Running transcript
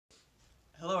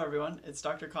Hello everyone, it's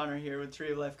Dr. Conor here with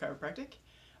Tree of Life Chiropractic.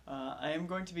 I am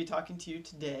going to be talking to you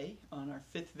today on our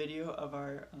 5th video of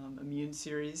our immune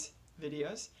series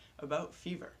videos about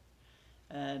fever.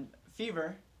 And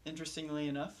fever, interestingly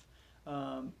enough,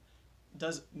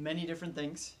 does many different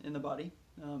things in the body.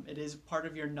 It is part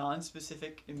of your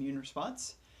non-specific immune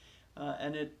response,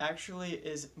 and it actually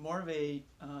is more of a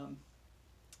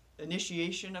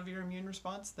initiation of your immune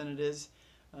response than it is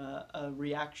a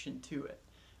reaction to it.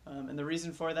 And the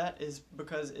reason for that is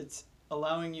because it's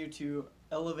allowing you to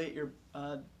elevate your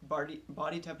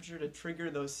body temperature to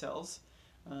trigger those cells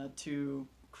to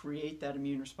create that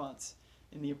immune response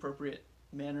in the appropriate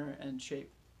manner and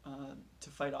shape to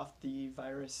fight off the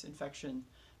virus, infection,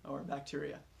 or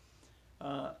bacteria.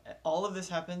 All of this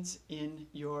happens in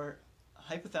your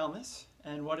hypothalamus,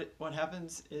 and what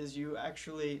happens is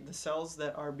the cells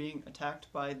that are being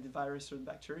attacked by the virus or the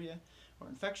bacteria or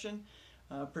infection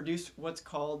produce what's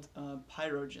called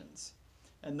pyrogens,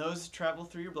 and those travel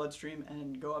through your bloodstream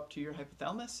and go up to your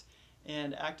hypothalamus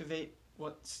and activate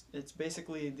it's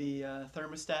basically the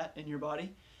thermostat in your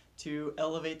body to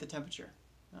elevate the temperature.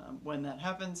 When that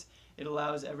happens, it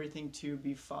allows everything to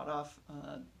be fought off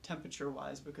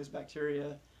temperature-wise, because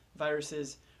bacteria,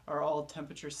 viruses are all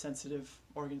temperature-sensitive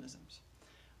organisms.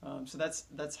 So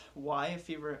that's why a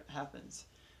fever happens.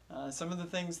 Some of the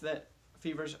things that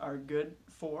fevers are good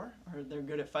for, or they're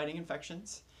good at fighting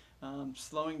infections,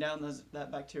 slowing down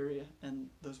that bacteria and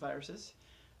those viruses.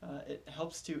 It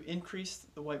helps to increase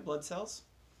the white blood cells,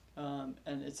 and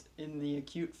it's in the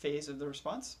acute phase of the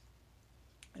response.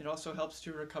 It also helps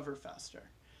to recover faster.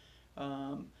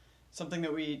 Something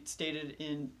that we stated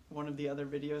in one of the other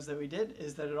videos that we did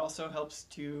is that it also helps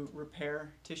to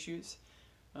repair tissues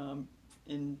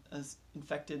in an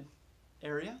infected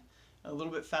area a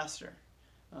little bit faster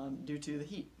due to the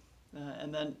heat.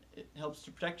 And then it helps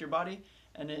to protect your body,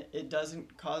 and it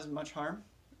doesn't cause much harm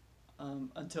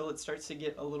until it starts to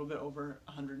get a little bit over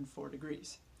 104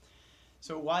 degrees.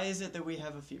 So why is it that we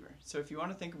have a fever? So if you want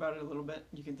to think about it a little bit,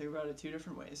 you can think about it two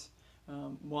different ways.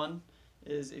 One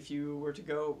is if you were to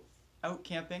go out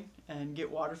camping and get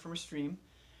water from a stream,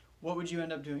 what would you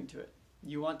end up doing to it?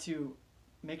 You want to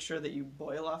make sure that you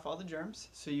boil off all the germs,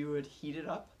 so you would heat it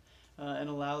up and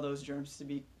allow those germs to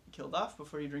be killed off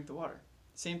before you drink the water.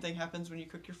 Same thing happens when you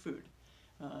cook your food.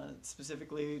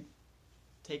 Specifically,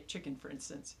 take chicken for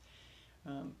instance.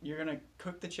 You're going to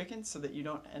cook the chicken so that you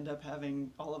don't end up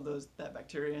having all of that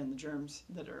bacteria and the germs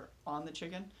that are on the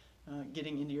chicken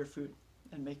getting into your food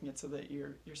and making it so that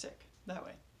you're sick that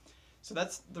way. So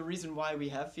that's the reason why we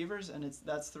have fevers, and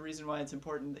that's the reason why it's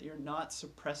important that you're not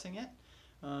suppressing it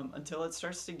until it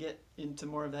starts to get into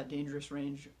more of that dangerous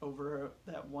range over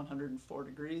that 104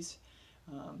 degrees.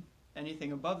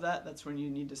 Anything above that, that's when you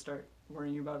need to start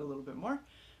worrying about it a little bit more.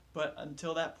 But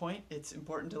until that point, it's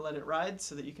important to let it ride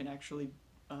so that you can actually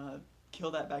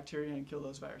kill that bacteria and kill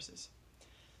those viruses.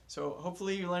 So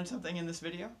hopefully you learned something in this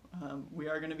video. We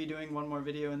are going to be doing one more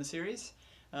video in the series,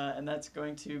 and that's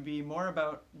going to be more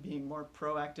about being more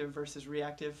proactive versus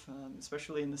reactive,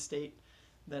 especially in the state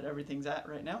that everything's at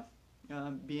right now.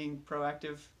 Being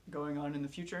proactive going on in the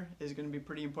future is going to be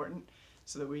pretty important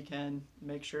so that we can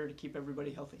make sure to keep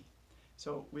everybody healthy.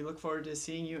 So we look forward to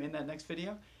seeing you in that next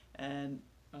video, and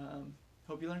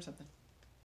hope you learned something.